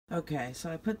Okay, so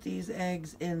I put these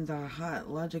eggs in the Hot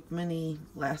Logic Mini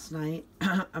last night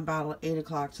about 8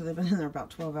 o'clock, so they've been in there about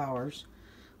 12 hours.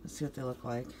 Let's see what they look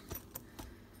like.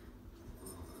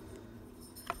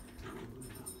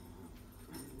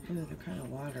 Ooh, they're kind of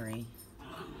watery.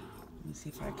 Let me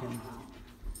see if I can...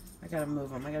 I gotta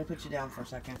move them. I gotta put you down for a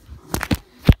second.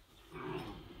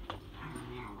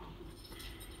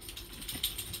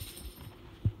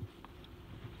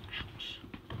 Ouch.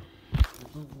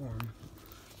 A little warm.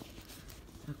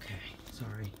 Okay,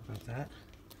 sorry about that.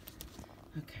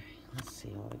 Okay, let's see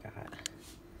what we got.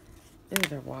 Ooh,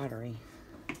 they're watery.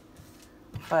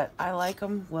 But I like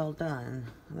them well done.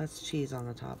 That's cheese on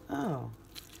the top. Oh.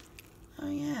 Oh,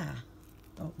 yeah.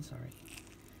 Oh, I'm sorry.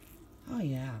 Oh,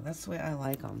 yeah. That's the way I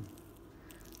like them.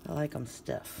 I like them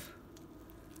stiff.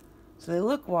 So they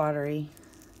look watery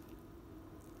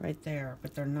right there,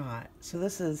 but they're not. So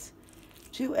this is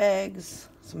 2 eggs,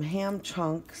 some ham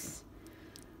chunks,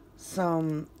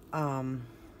 some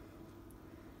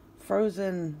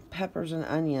frozen peppers and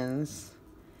onions,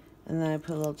 and then I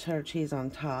put a little cheddar cheese on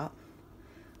top.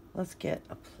 Let's get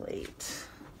a plate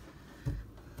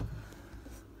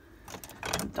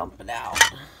and dump it out.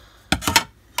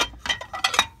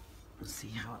 Let's see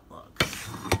how it looks.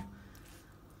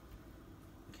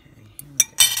 Okay, here we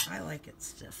go. I like it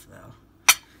stiff though.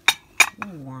 A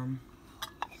little warm.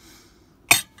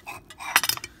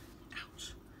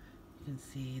 Ouch. You can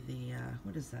see the,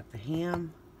 what is that, the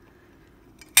ham?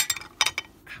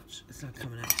 Ouch, it's not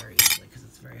coming out very easily because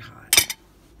it's very hot.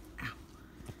 Ow.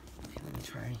 Okay, let me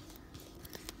try.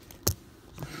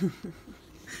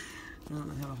 I don't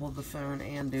know how to hold the phone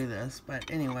and do this, but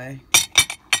anyway.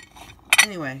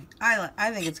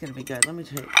 I think it's going to be good. Let me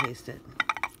taste it.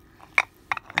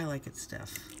 I like it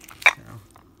stiff, so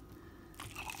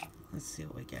let's see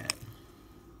what we get.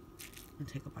 I'm going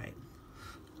to take a bite.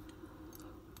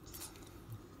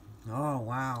 Oh,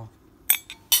 wow.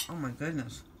 Oh, my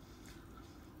goodness.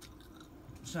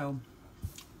 So,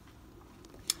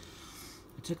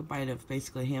 I took a bite of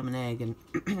basically ham and egg, and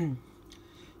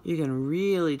you can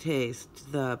really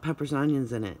taste the peppers and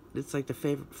onions in it. It's like the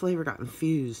flavor got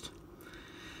infused.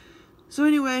 So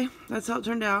anyway, that's how it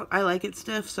turned out. I like it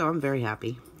stiff, so I'm very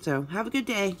happy. So have a good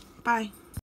day. Bye.